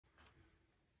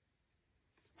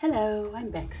Hello,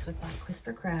 I'm Bex with Black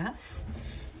Whisper Crafts,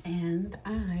 and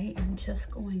I am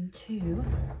just going to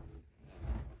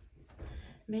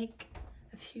make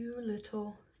a few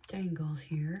little dangles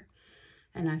here.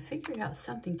 And I figured out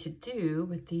something to do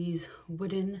with these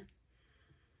wooden,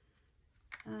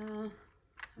 I don't know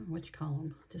what you call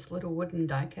them, just little wooden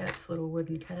die cuts, little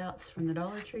wooden cutouts from the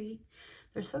Dollar Tree.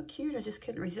 They're so cute, I just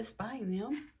couldn't resist buying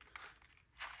them.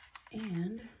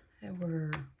 And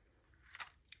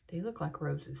they look like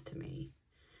roses to me.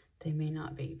 They may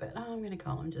not be, but I'm going to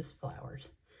call them just flowers.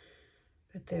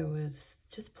 But there was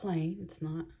just plain. It's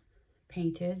not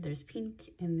painted. There's pink,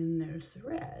 and then there's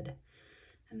red.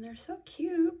 And they're so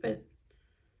cute, but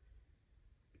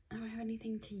I don't have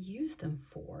anything to use them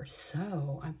for.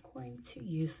 So I'm going to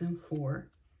use them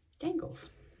for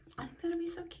dangles. I think that'll be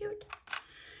so cute.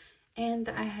 And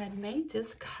I had made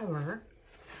this cover.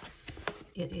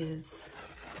 It is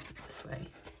this way.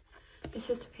 It's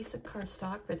just a piece of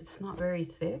cardstock, but it's not very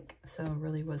thick, so it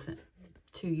really wasn't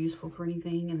too useful for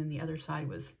anything. And then the other side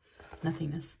was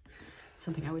nothingness,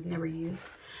 something I would never use.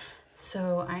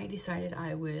 So I decided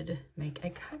I would make a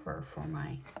cover for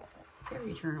my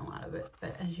fairy journal out of it.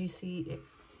 But as you see, it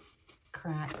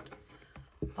cracked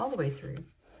all the way through,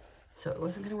 so it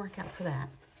wasn't going to work out for that.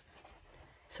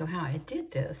 So how I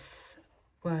did this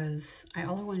was,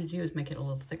 all I wanted to do was make it a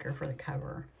little thicker for the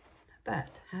cover. But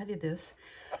how I did this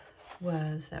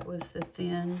was, that was the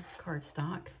thin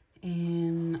cardstock,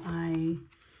 and I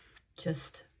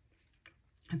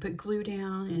put glue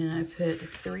down, and I put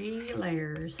 3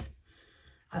 layers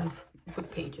of book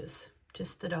pages,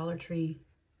 just the Dollar Tree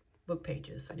book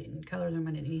pages. I didn't color them,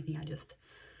 I didn't anything, I just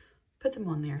put them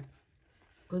on there,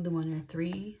 glued them on there.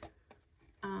 3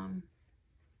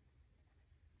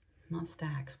 not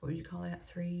stacks, what would you call that?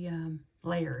 3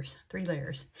 layers, 3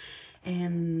 layers.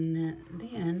 And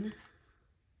then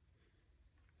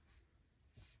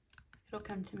it'll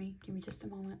come to me. Give me just a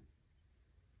moment.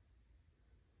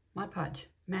 Mod Podge,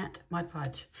 matte Mod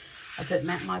Podge. I put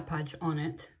matte Mod Podge on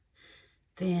it.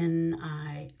 Then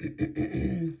I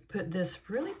put this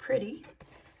really pretty,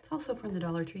 it's also from the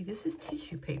Dollar Tree. This is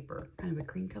tissue paper, kind of a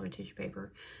cream color tissue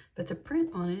paper, but the print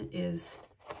on it is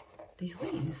these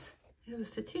leaves. It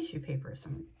was the tissue paper, so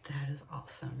that is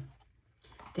awesome.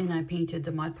 Then I painted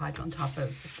the Mod Podge on top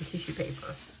of the tissue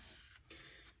paper.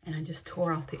 And I just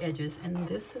tore off the edges, and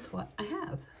this is what I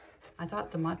have. I thought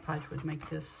the Mod Podge would make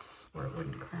this where it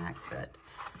wouldn't crack, but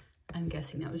I'm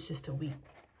guessing that was just a weak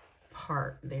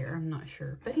part there. I'm not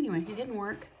sure. But anyway, it didn't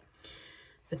work.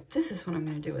 But this is what I'm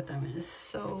going to do with them. It is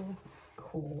so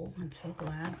cool. I'm so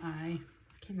glad I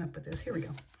came up with this. Here we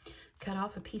go. Cut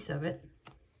off a piece of it.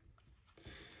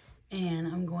 And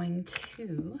I'm going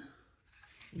to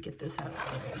get this out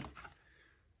of the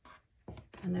way.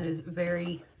 And that is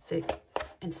very thick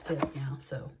and stiff now,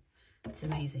 so it's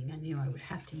amazing. I knew I would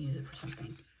have to use it for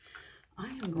something. I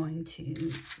am going to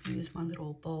use my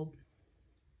little bulb,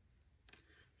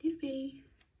 little bitty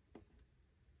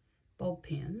bulb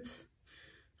pins.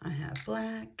 I have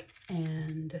black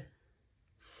and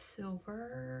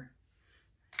silver.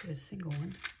 I get a single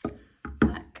one.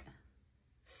 Black,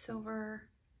 silver,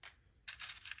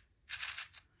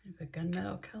 a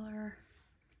gunmetal color,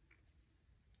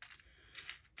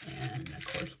 and of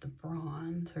course the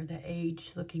bronze, or the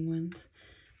aged looking ones.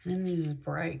 And then there's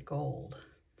bright gold.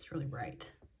 It's really bright.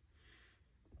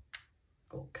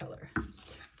 Gold color.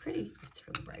 It's pretty. It's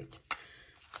really bright.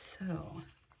 So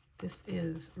this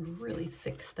is really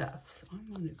thick stuff. So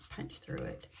I'm going to punch through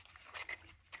it.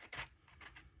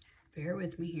 Bear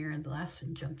with me here. The last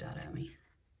one jumped out at me.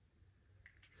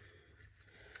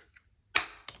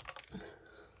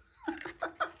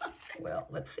 Well,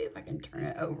 let's see if I can turn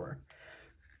it over.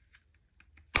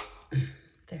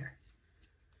 There.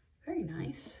 Very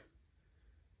nice.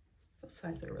 Both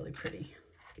sides are really pretty.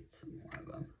 Let's get some more of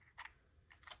them.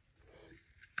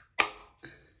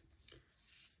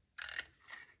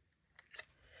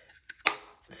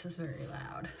 This is very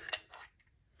loud.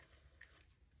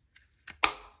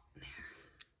 There.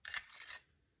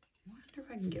 I wonder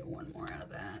if I can get one more out of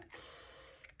that.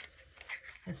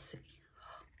 Let's see.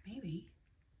 Maybe.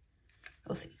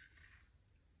 We'll see.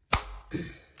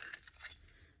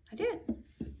 I did.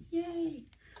 Yay.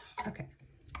 Okay.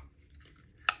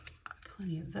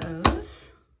 Plenty of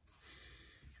those.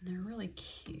 And they're really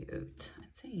cute. I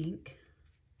think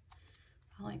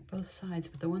I like both sides,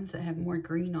 but the ones that have more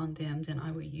green on them, then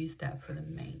I would use that for the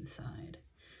main side.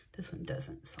 This one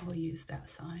doesn't, so I'll use that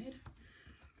side.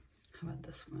 How about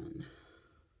this one?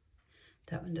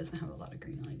 That one doesn't have a lot of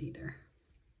green on it either.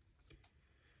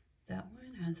 That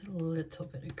one has a little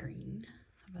bit of green.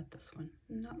 How about this one?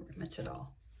 Not very much at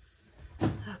all.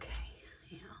 Okay,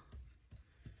 yeah.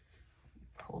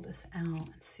 this out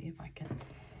and see if I can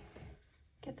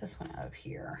get this one out of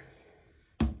here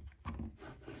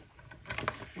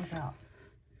without,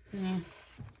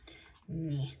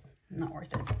 not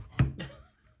worth it.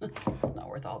 Not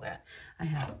worth all that. I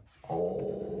have a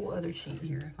whole other sheet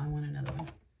here if I want another one.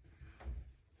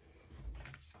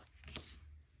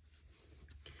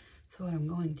 So what I'm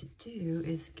going to do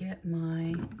is get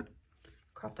my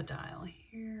crocodile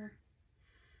here.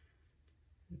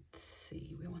 Let's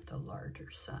see, we want the larger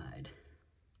side.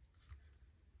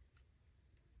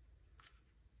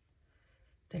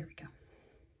 There we go.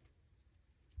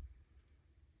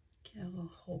 Get a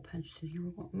little hole punched in here.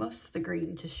 We want most of the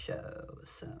green to show,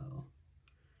 so.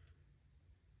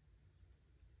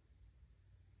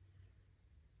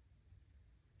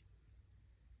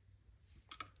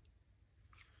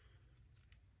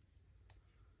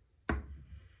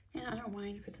 And I don't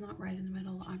mind if it's not right in the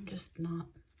middle. I'm just not,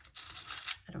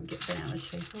 I don't get bent out of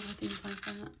shape over things like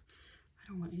that. I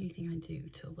don't want anything I do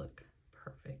to look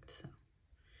perfect,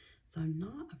 so I'm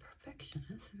not a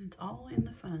perfectionist, and it's all in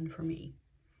the fun for me.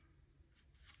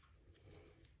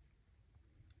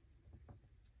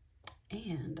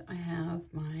 And I have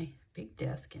my big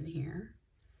desk in here.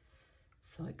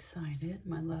 So excited.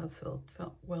 My love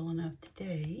felt well enough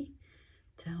today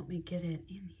to help me get it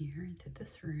in here into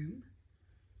this room.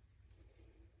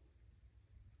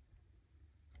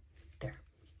 There.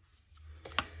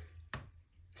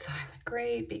 So I have a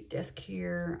great big desk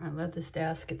here. I love this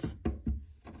desk. It's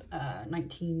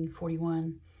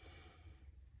 1941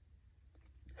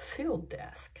 field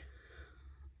desk.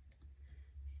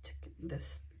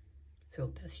 This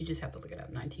field desk, you just have to look it up.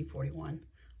 1941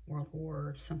 World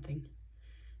War something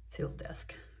field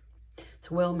desk. It's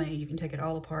well made. You can take it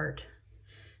all apart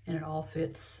and it all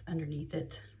fits underneath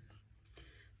it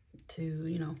to,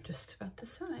 you know, just about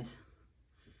this size.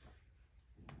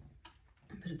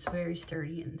 But it's very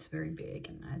sturdy and it's very big,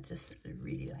 and I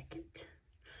really like it.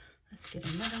 Let's get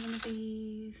another one of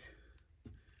these.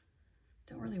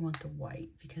 Don't really want the white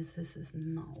because this is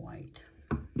not white.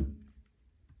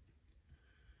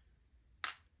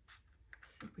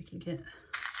 See if we can get,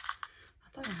 I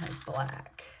thought I had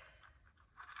black.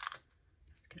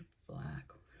 Let's get a black.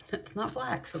 It's not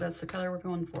black, so that's the color we're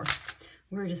going for.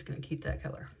 We're just going to keep that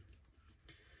color.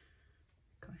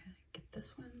 Go ahead and get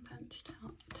this one punched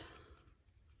out.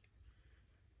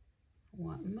 I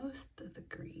want most of the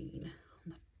green.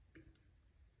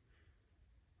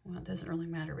 Well, it doesn't really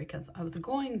matter because I was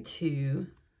going to,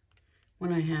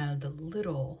 when I had the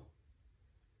little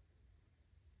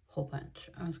hole punch,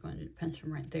 I was going to punch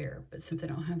them right there. But since I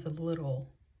don't have the little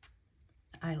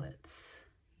eyelets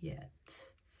yet,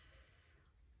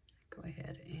 go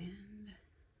ahead and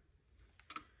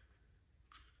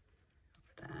go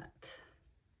for that.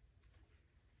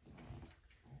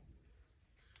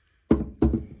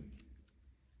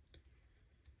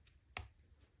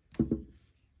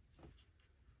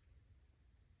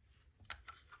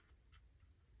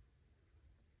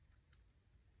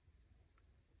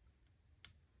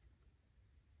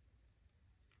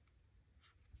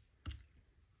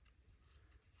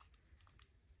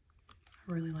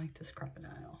 I really like this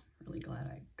crocodile. Really glad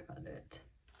I got it.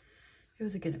 It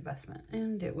was a good investment,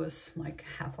 and it was like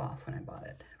half off when I bought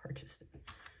it, purchased it.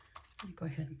 I'm gonna go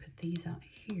ahead and put these out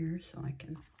here so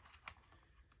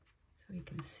we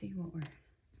can see what we're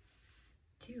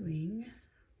doing.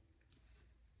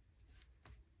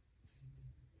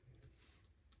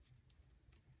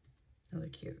 Those are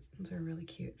cute. Those are really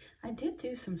cute. I did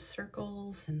do some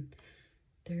circles, and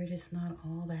they're just not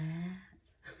all that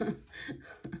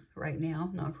right now,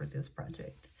 not for this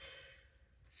project.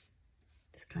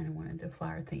 Just kind of wanted the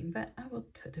flower theme, but I will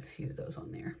put a few of those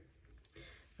on there.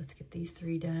 Let's get these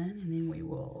 3 done, and then we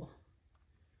will,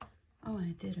 oh,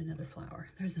 I did another flower.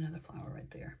 There's another flower right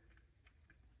there.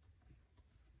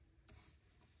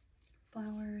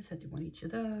 Flowers, I did one each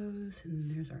of those, and then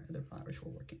there's our other flowers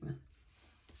we're working with.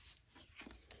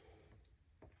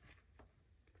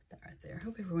 Put that right there.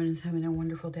 Hope everyone is having a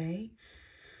wonderful day.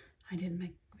 I didn't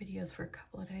make videos for a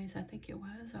couple of days, I think it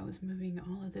was. I was moving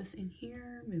all of this in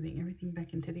here, moving everything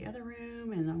back into the other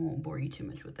room, and I won't bore you too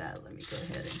much with that. Let me go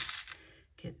ahead and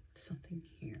get something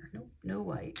here. Nope, no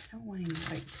white. I don't want any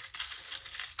white.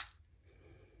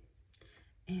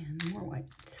 And more white.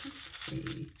 Let's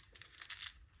see.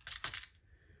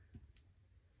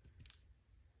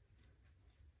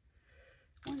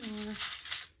 One more.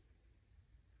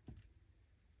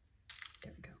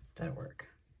 There we go. That'll work.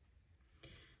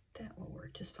 That will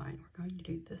work just fine. We're going to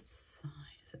do this side.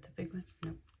 Is that the big one?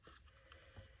 Nope.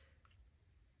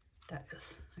 That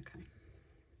is. Okay.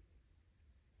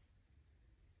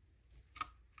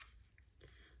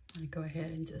 I'm going to go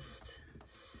ahead and just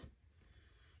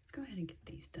go ahead and get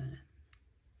these done.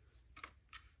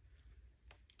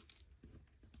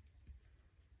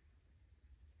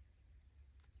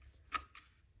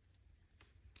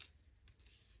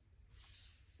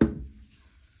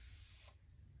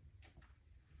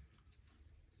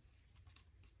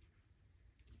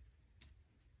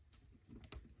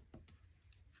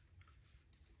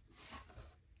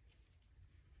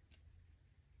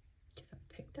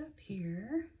 Picked up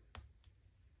here.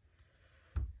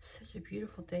 Such a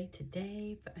beautiful day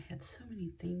today, but I had so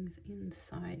many things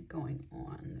inside going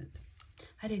on that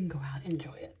I didn't go out and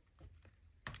enjoy it.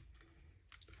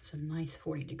 It's a nice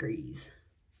 40 degrees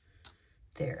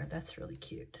there. That's really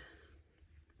cute.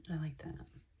 I like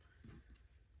that.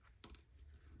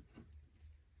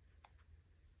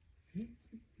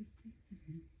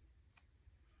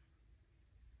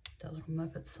 That little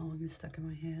Muppet song is stuck in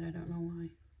my head. I don't know why.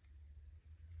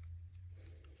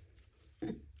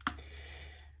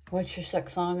 What's your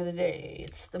sex song of the day?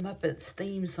 It's the Muppets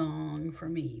theme song for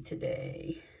me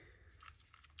today.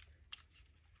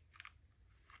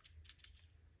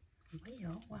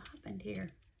 Well, what happened here?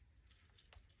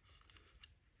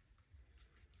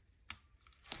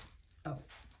 Oh,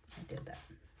 I did that.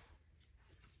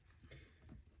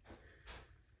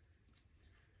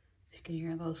 If you can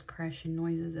hear those crashing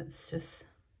noises, it's just,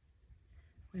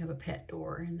 we have a pet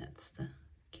door and that's the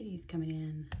kitties coming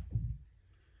in.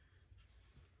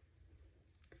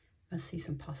 Must see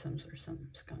some possums or some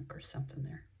skunk or something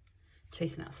there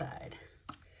chasing outside.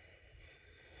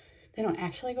 They don't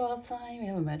actually go outside. We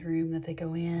have a mud room that they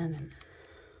go in, and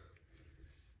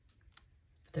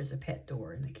there's a pet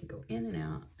door and they can go in and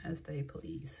out as they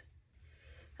please.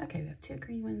 Okay, we have 2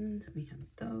 green ones. We have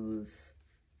those,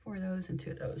 4 of those, and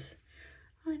 2 of those.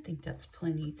 I think that's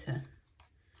plenty to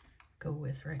go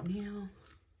with right now.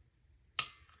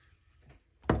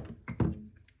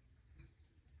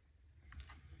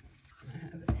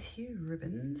 Few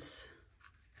ribbons.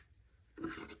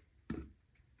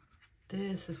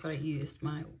 This is what I used,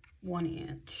 my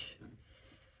 1-inch,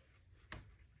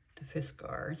 the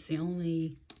Fiskar. It's the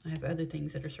only, I have other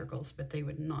things that are circles, but they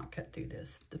would not cut through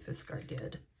this. The Fiskar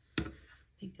did. I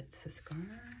think that's Fiskar.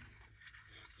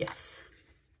 Yes.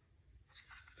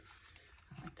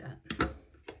 I like that.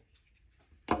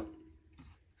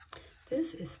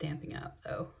 This is Stamping Up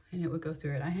though, and it would go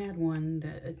through it. I had one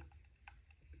that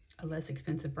a less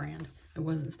expensive brand. It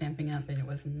wasn't Stamping Up and it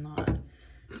was not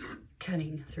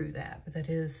cutting through that, but that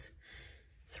is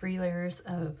 3 layers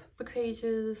of book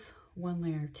pages, 1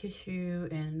 layer of tissue,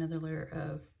 and another layer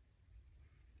of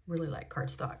really light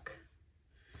cardstock.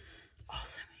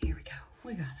 Awesome, here we go.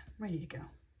 We got it, ready to go.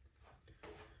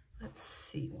 Let's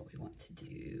see what we want to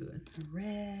do.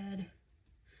 Red.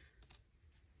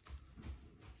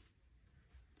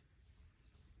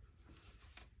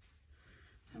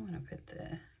 I want to put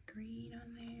the green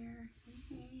on there.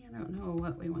 I don't know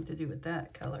what we want to do with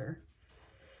that color.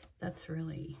 That's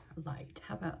really light.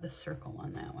 How about the circle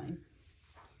on that one?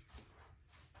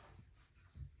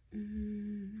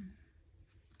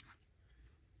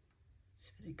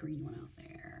 Let's put a green one out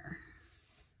there.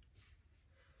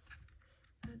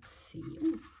 Let's see.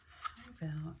 Ooh, how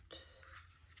about,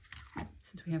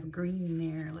 since we have a green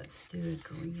there, let's do a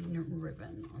green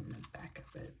ribbon on the back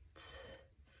of it.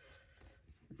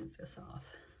 Move this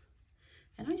off.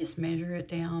 And I just measure it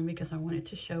down because I want it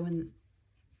to show in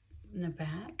the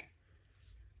back.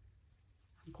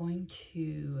 I'm going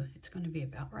to, it's going to be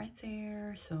about right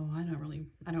there. So I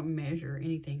don't measure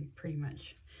anything, pretty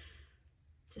much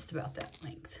just about that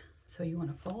length. So you want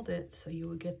to fold it so you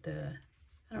will get the,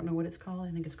 I don't know what it's called.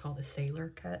 I think it's called a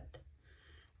sailor cut.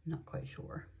 I'm not quite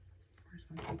sure. Where's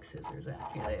my big scissors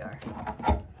at? Here they are.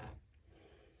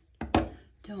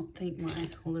 Don't think my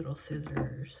little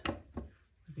scissors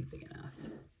would be big enough.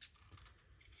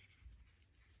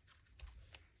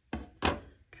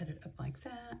 Cut it up like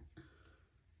that,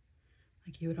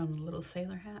 like you would on a little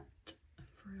sailor hat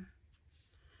for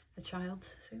a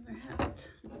child's sailor hat.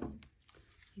 I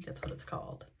think that's what it's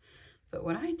called. But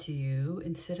what I do,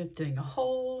 instead of doing a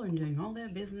hole and doing all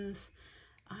that business,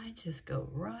 I just go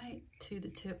right to the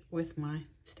tip with my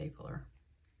stapler.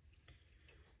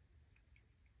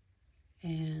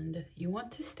 And you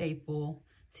want to staple,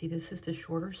 see this is the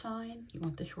shorter side, you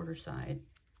want the shorter side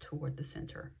toward the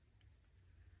center.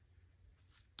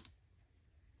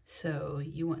 So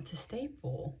you want to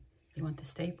staple, you want the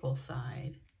staple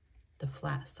side, the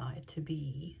flat side to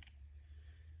be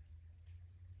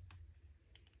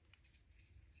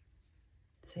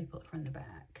staple it from the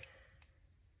back.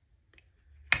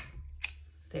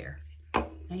 There.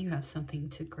 Now you have something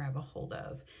to grab a hold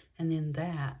of, and then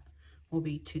that will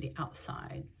be to the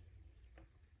outside.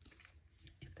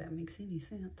 If if that makes any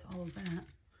sense, all of that.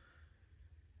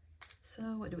 So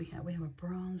what do we have? We have a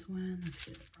bronze one. Let's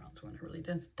get a bronze one. It really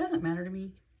doesn't matter to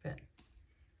me, but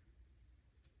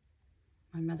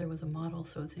my mother was a model,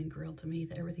 so it's ingrained to me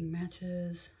that everything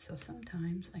matches. So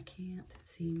sometimes I can't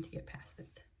seem to get past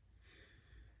it.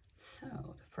 So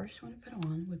the first one to put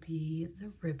on would be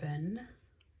the ribbon.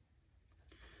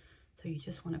 So you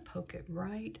just want to poke it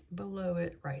right below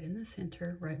it, right in the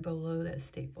center, right below that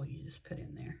staple you just put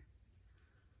in there.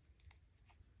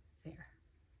 There.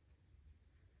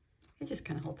 It just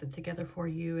kind of holds it together for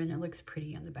you, and it looks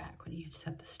pretty on the back when you just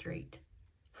have the straight,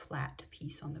 flat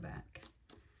piece on the back.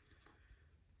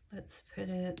 Let's put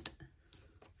it,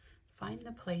 find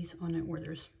the place on it where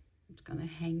it's going to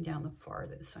hang down the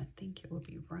farthest. I think it will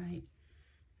be right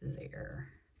there.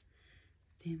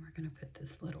 Then we're going to put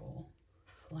this little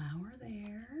flower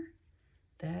there.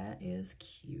 That is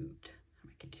cute. I'll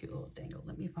make a cute little dangle.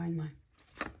 Let me find my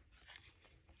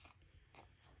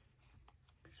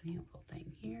sample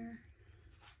thing here.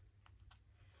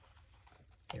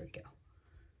 There we go.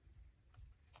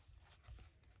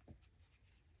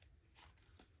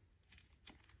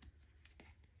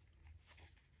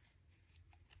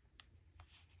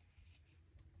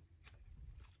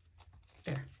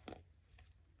 There.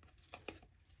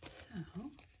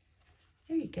 So,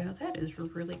 there you go. That is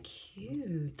really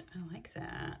cute. I like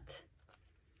that.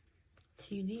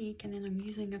 It's unique. And then I'm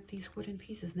using up these wooden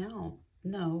pieces now.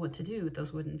 Know what to do with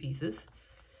those wooden pieces.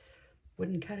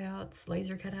 Wooden cutouts,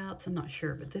 laser cutouts, I'm not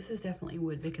sure. But this is definitely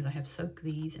wood because I have soaked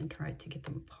these and tried to get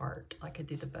them apart like I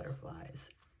did the butterflies.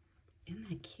 Isn't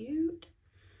that cute?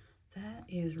 That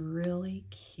is really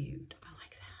cute. I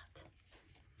like that.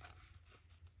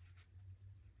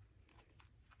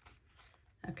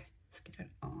 Okay, let's get it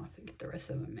off and get the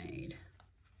rest of them made.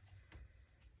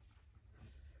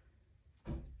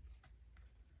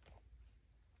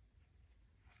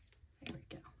 There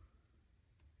we go.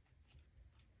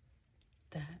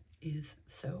 That is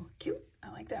so cute.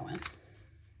 I like that one.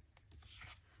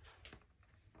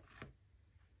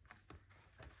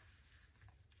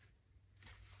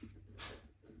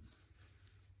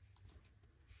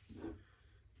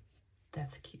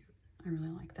 That's cute. I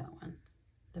really like that one.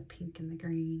 The pink and the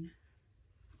green.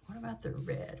 What about the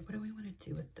red? What do we want to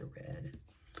do with the red?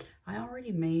 I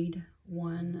already made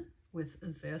one with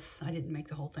this. I didn't make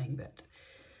the whole thing, but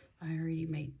I already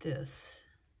made this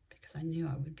because I knew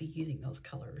I would be using those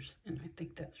colors, and I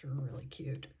think that's really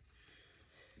cute.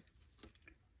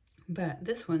 But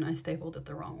this one, I stapled it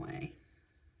the wrong way.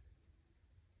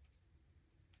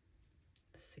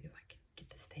 Let's see if I can get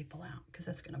the staple out, because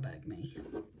that's going to bug me.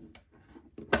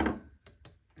 How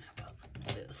about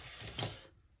this?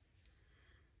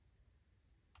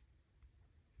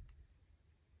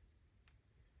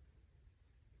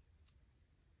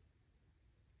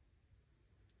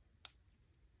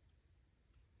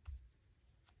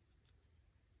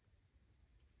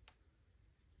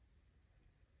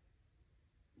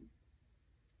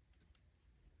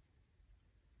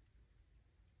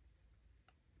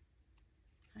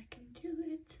 I can do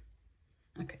it.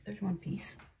 Okay, there's one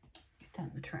piece. Get that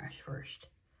in the trash first.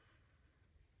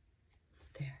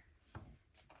 There.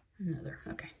 Another.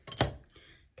 Okay.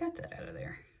 Got that out of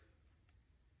there.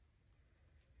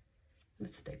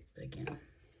 Let's staple it again.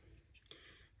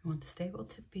 I want the staple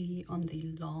to be on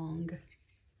the long,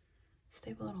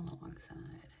 staple it on the long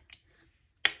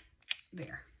side.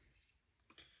 There.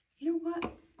 You know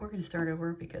what? We're going to start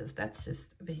over because that's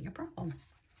just being a problem.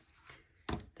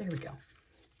 There we go.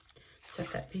 Set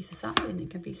that piece aside and it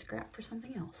can be scrapped for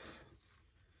something else.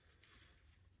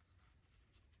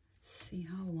 See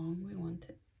how long we want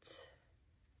it.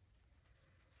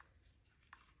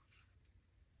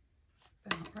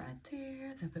 About right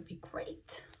there. That would be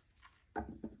great.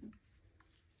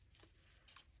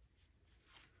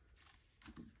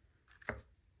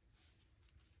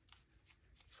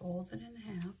 Fold it in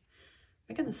half.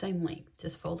 Making the same length.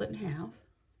 Just fold it in half.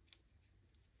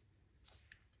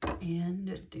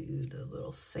 And do the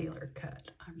little sailor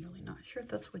cut. I'm really not sure if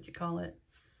that's what you call it.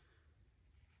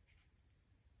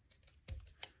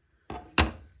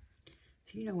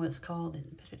 If you know what it's called,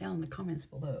 then put it down in the comments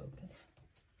below, because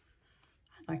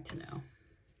I'd like to know.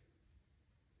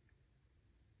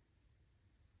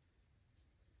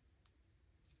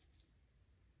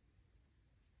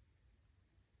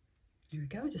 There we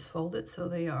go. Just fold it so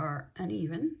they are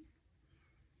uneven.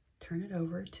 Turn it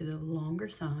over to the longer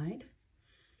side.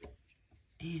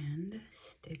 And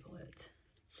staple it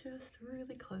just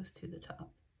really close to the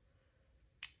top.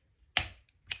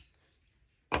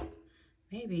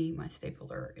 Maybe my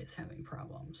stapler is having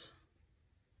problems.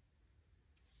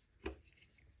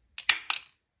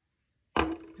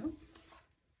 Nope.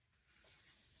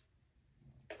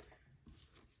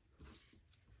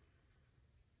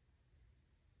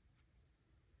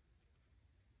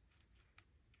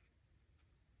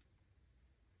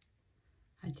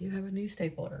 I do have a new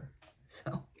stapler,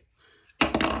 so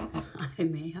I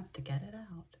may have to get it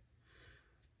out.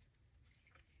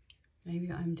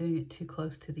 Maybe I'm doing it too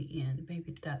close to the end.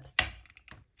 Maybe that's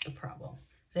the problem.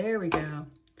 There we go.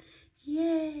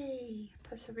 Yay!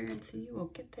 Perseverance, and you will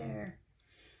get there.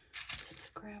 Let's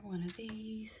just grab one of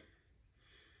these.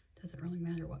 Doesn't really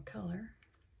matter what color.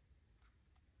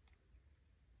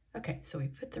 Okay, so we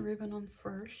put the ribbon on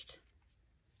first.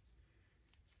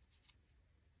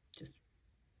 Just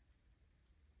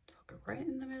poke it right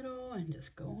in the middle and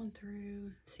just go on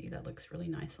through. See, that looks really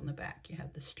nice on the back. You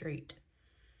have the straight.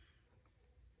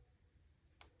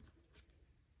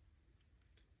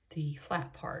 The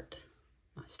flat part,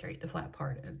 not straight, the flat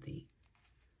part of the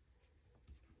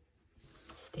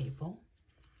staple.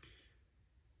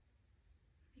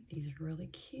 I think these are really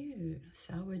cute.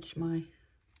 Salvaged my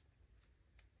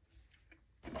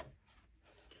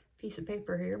piece of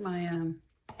paper here, my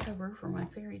cover for my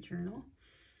fairy journal.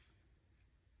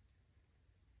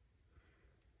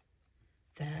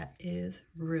 That is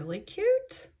really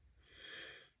cute.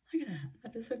 Look at that.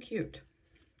 That is so cute.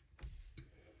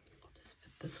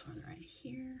 This one right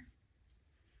here.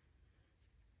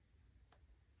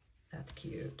 That's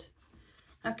cute.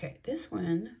 Okay, this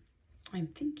one, I'm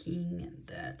thinking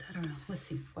that, I don't know, let's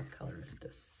see, what color is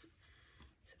this?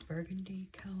 Is it burgundy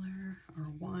color or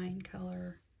wine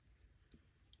color?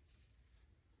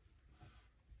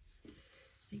 I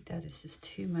think that is just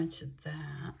too much of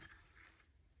that.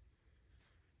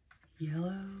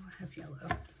 Yellow, I have yellow.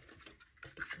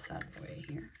 Let's get this out of the way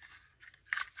here.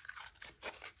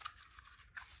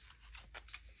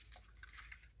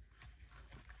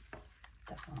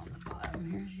 That one on the bottom.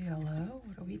 Here's yellow.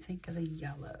 What do we think of the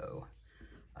yellow?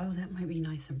 Oh, that might be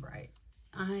nice and bright.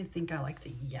 I think I like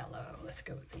the yellow. Let's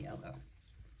go with the yellow.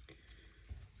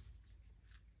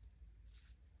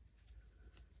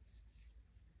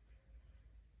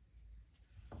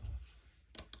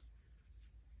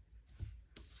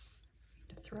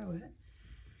 To throw it.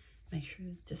 Make sure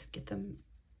to just get them.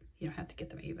 You don't have to get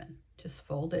them even. Just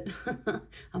fold it.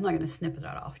 I'm not going to snip it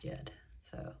off yet.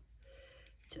 So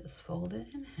just fold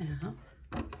it in half.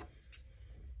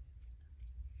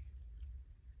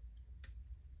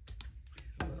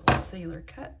 A little sailor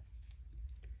cut.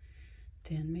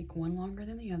 Then make one longer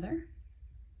than the other.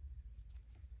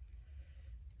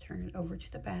 Turn it over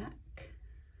to the back.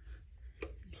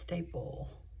 And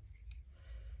staple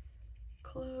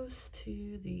close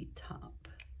to the top.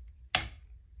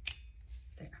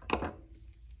 There.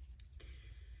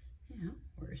 Yeah,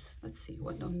 let's see,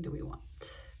 what one do we want?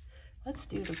 Let's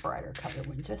do the brighter color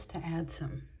one just to add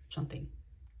something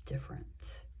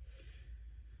different.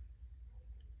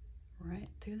 Right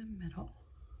through the middle.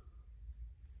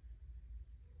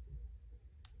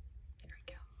 There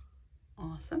we go.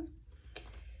 Awesome.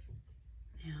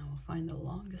 Now we'll find the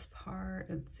longest part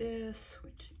of this,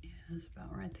 which is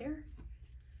about right there.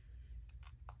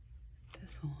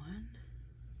 This one.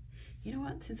 You know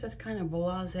what? Since that's kind of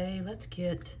blasé, let's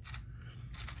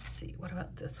see, what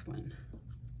about this one?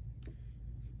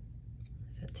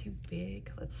 Is that too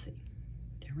big? Let's see.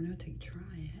 Never know till you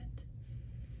try it.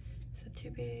 Is that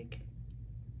too big?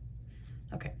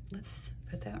 Okay, let's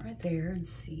put that right there and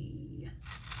see.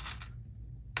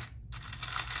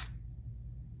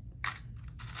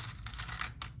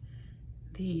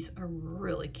 These are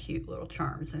really cute little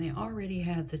charms, and they already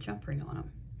had the jump ring on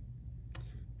them.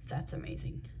 That's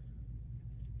amazing.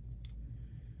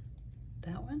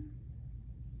 That one?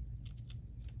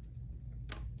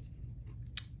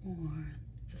 Or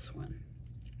this one?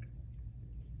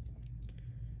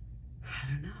 I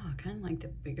don't know. I kind of like the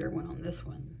bigger one on this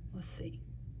one. Let's see.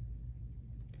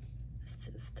 Let's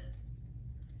just...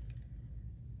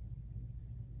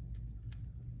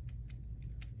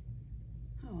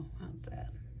 Oh, how's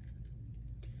that?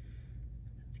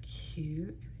 That's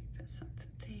cute. Put something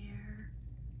there.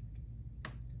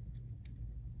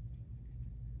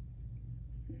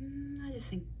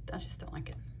 I just don't like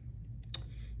it.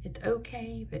 It's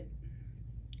okay, but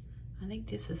I think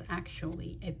this is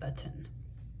actually a button.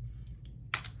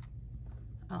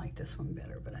 I like this one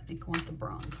better, but I think I want the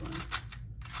bronze one.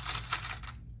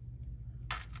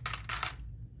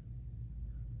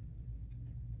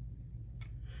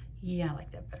 Yeah, I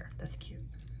like that better. That's cute.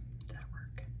 That'll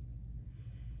work.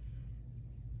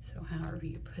 So however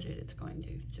you put it, it's going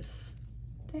to just,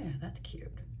 yeah, that's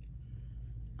cute.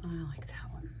 I like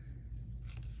that one.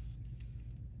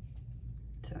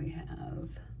 So we have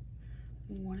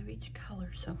one of each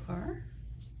color so far.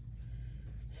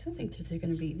 So I think that they're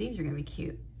gonna be, these are gonna be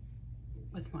cute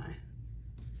with my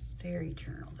fairy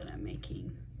journal that I'm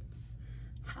making.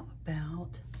 How about,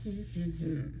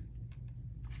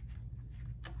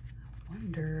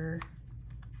 wonder,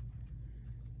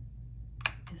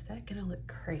 is that gonna look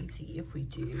crazy if we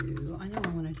do? I know I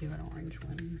want to do an orange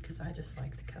one because I just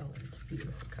like the color. It's a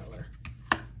beautiful color.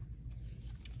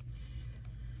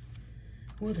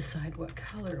 We'll decide what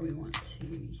color we want to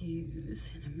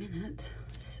use in a minute.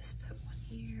 Let's just put one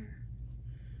here.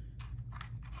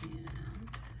 And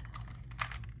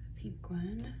a pink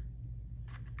one.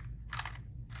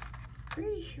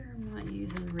 Pretty sure I'm not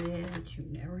using red, but you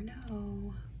never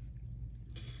know.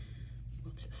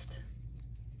 We'll just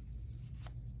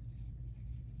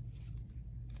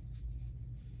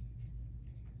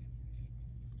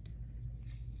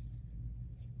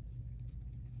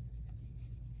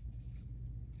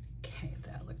okay,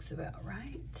 that looks about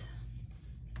right.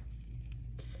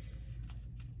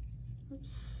 Oops.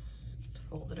 Let's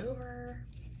fold it over.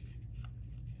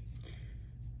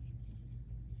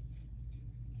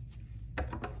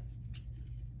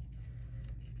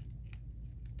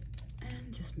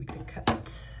 And just make the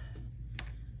cut.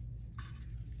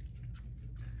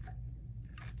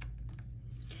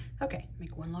 Okay,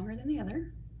 make one longer than the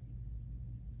other.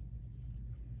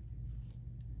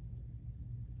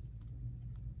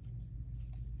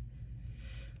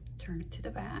 Turn it to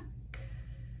the back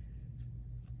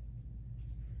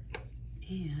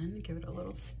and give it a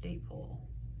little staple.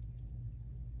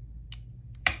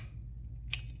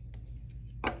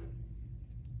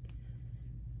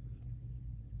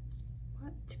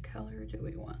 What color do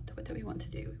we want? What do we want to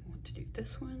do? We want to do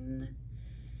this one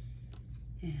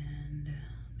and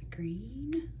the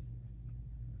green,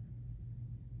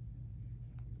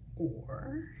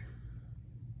 or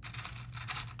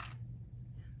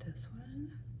this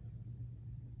one.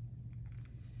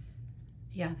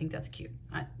 Yeah, I think that's cute.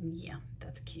 Yeah,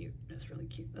 that's cute. That's really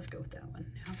cute. Let's go with that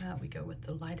one. How about we go with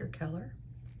the lighter color?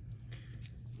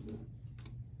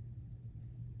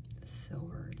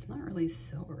 Silver. It's not really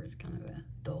silver. It's kind of a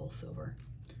dull silver.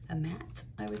 A matte,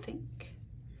 I would think.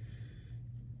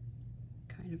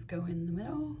 Kind of go in the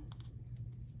middle.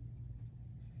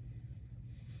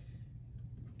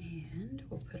 And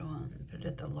we'll put it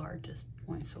at the largest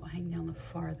point, so we'll hang down the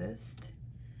farthest.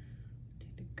 Do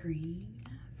the green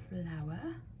flower.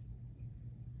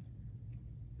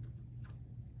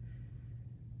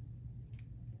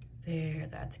 There,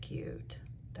 that's cute.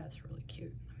 That's really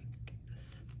cute. Let me get this.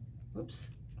 Whoops.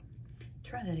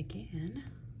 Try that again.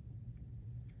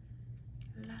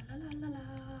 La la la la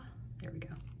la. There we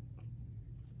go.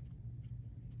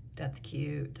 That's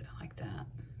cute. I like that.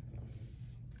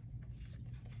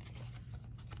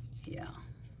 Yeah.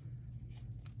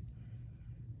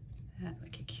 That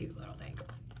like a cute little dangle.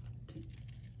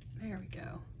 There we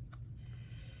go.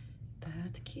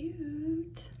 That's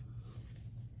cute.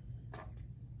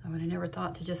 I would have never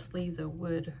thought to just leave the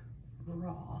wood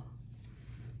raw.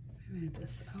 Move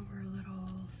this over a little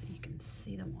so you can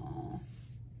see them all.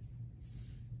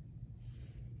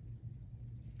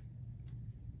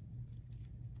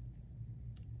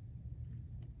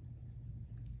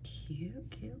 Cute,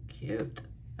 cute, cute.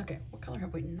 Okay, what color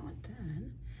have we not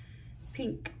done?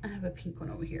 Pink. I have a pink one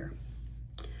over here.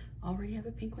 Already have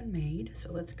a pink one made,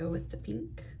 so let's go with the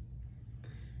pink.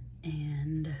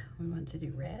 And we want to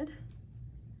do red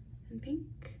and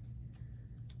pink.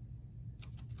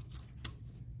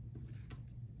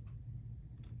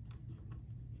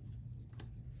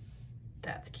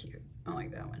 That's cute. I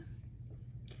like that one.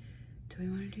 Do we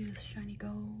want to do this shiny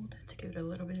gold to give it a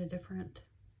little bit of different?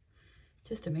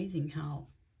 Just amazing how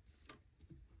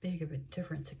big of a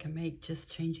difference it can make just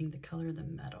changing the color of the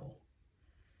metal.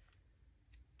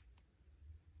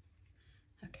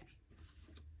 Okay.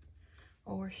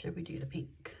 Or should we do the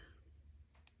pink?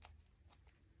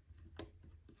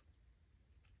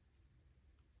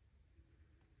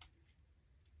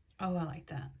 Oh, I like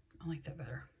that. I like that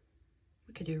better.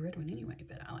 We could do a red one anyway,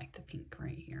 but I like the pink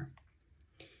right here.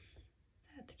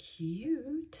 That's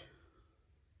cute.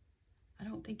 I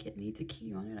don't think it needs a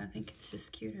key on it. I think it's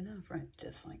just cute enough, right?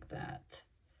 Just like that.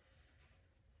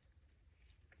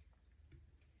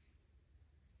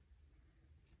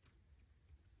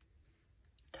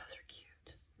 Those are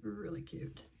cute. Really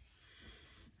cute.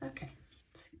 Okay,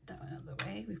 let's get that one out of the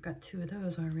way. We've got two of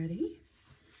those already.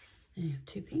 And you have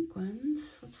two pink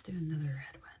ones. Let's do another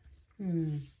red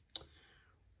one.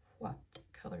 What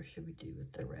color should we do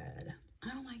with the red? I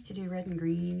don't like to do red and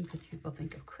green because people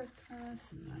think of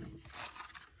Christmas, and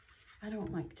I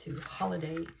don't like to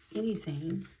holiday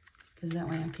anything because that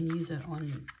way I can use it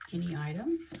on any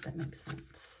item, if that makes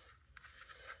sense.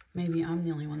 Maybe I'm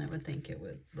the only one that would think it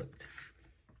would look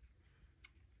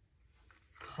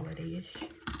holiday-ish.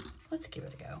 Let's give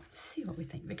it a go. See what we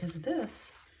think, because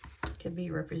this could be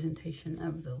a representation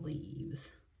of the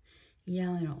leaves.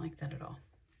 Yeah, I don't like that at all.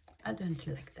 I don't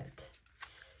like that.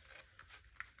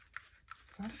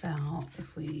 What about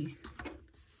if we...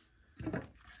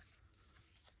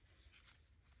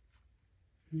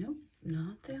 Nope,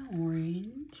 not the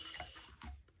orange.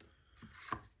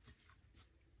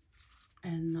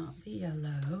 And not the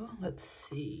yellow. Let's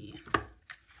see.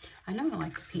 I know I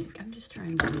like the pink. I'm just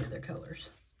trying the other colors.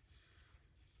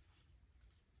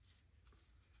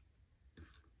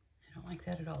 I don't like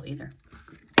that at all either.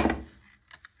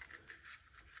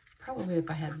 Probably if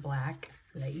I had black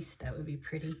lace, that would be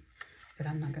pretty. But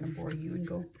I'm not going to bore you and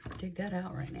go dig that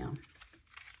out right now.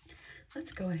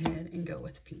 Let's go ahead and go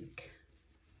with pink.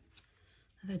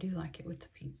 I do like it with the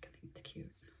pink. I think it's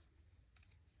cute.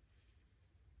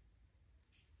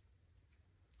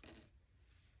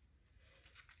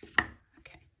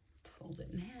 Okay, let's fold it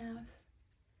in half.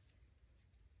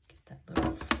 Get that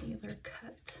little sealer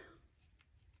cut.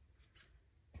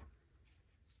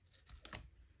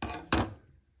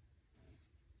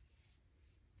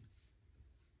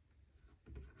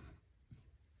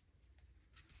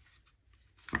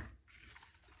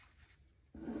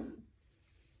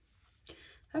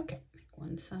 Okay, make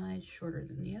one side shorter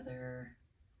than the other.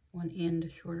 One end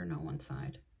shorter, not one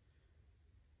side.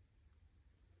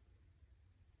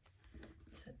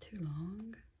 Is that too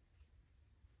long?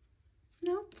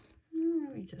 Nope,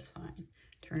 that'll be just fine.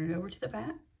 Turn it over to the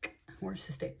back. Where's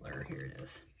the stapler? Here it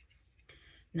is.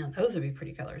 Now those would be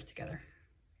pretty colors together.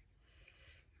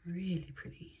 Really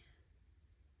pretty.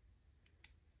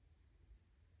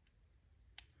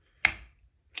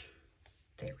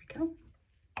 There we go.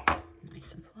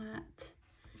 Nice and flat.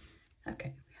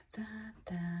 Okay, we got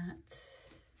that.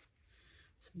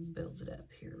 So build it up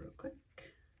here real quick.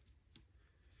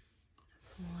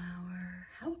 Flower.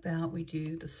 How about we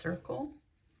do the circle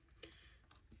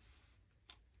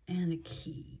and a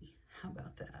key? How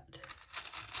about that?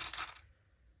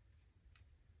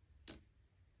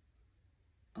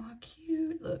 Oh, how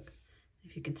cute. Look,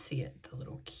 if you can see it, the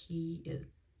little key is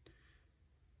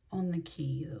on the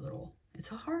key, the little,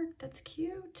 it's a heart. That's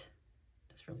cute.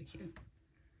 That's really cute.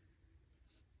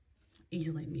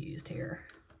 Easily amused here.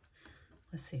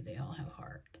 Let's see, they all have a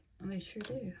heart. Oh, they sure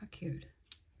do. How cute.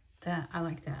 That, I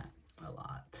like that a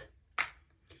lot.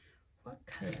 What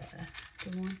color? Do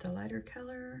you want the lighter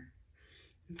color?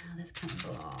 No, that's kind of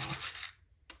blah.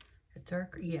 A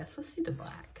darker, yes, let's do the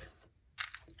black.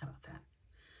 How about that?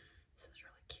 This is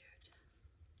really cute.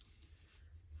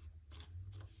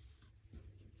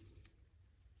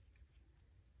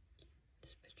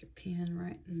 Just put your pen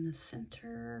right in the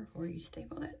center where you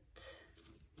stapled it.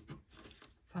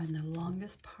 Find the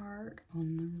longest part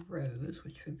on the rose,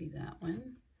 which would be that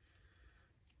one.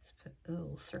 Let's put the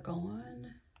little circle on.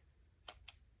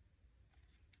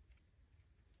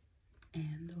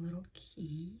 And the little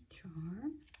key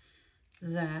charm.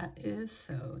 That is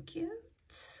so cute.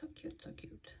 So cute, so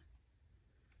cute.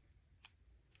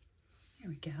 There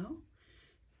we go.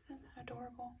 Isn't that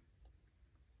adorable?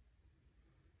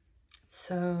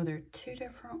 So there are two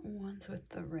different ones with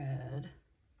the red.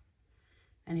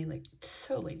 And they look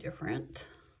totally different.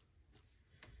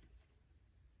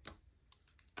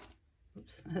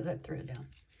 Oops, as I threw it down.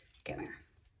 Come here.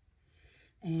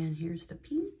 And here's the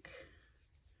pink.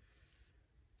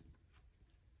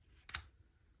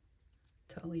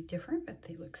 Totally different, but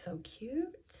they look so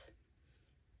cute.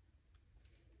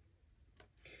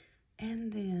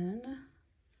 And then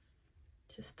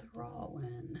just the raw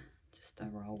one. Just the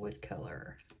raw wood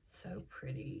color. So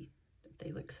pretty.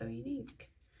 They look so unique.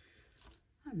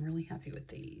 I'm really happy with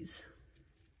these.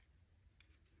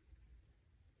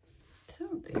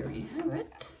 So there you have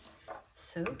it.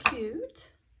 So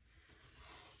cute.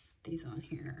 These on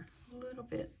here a little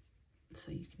bit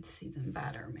so you can see them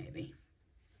better maybe.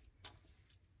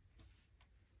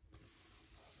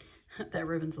 That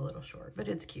ribbon's a little short, but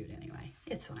it's cute anyway.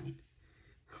 It's fine.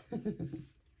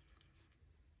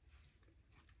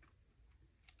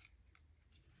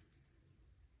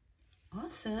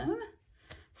 Awesome.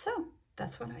 So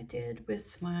that's what I did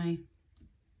with my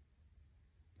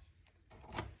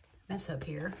mess up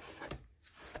here.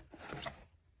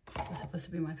 It was supposed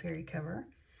to be my fairy cover.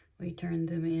 We turned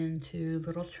them into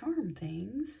little charm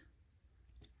things.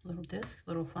 Little discs,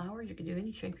 little flowers. You can do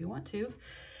any shape you want to.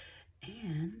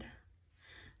 And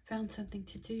found something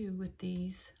to do with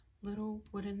these little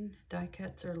wooden die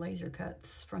cuts or laser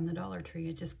cuts from the Dollar Tree.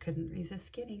 I just couldn't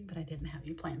resist getting, but I didn't have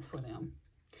any plans for them.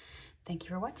 Thank you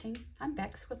for watching. I'm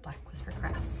Bex with Black Whisper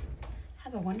Crafts.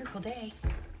 Have a wonderful day.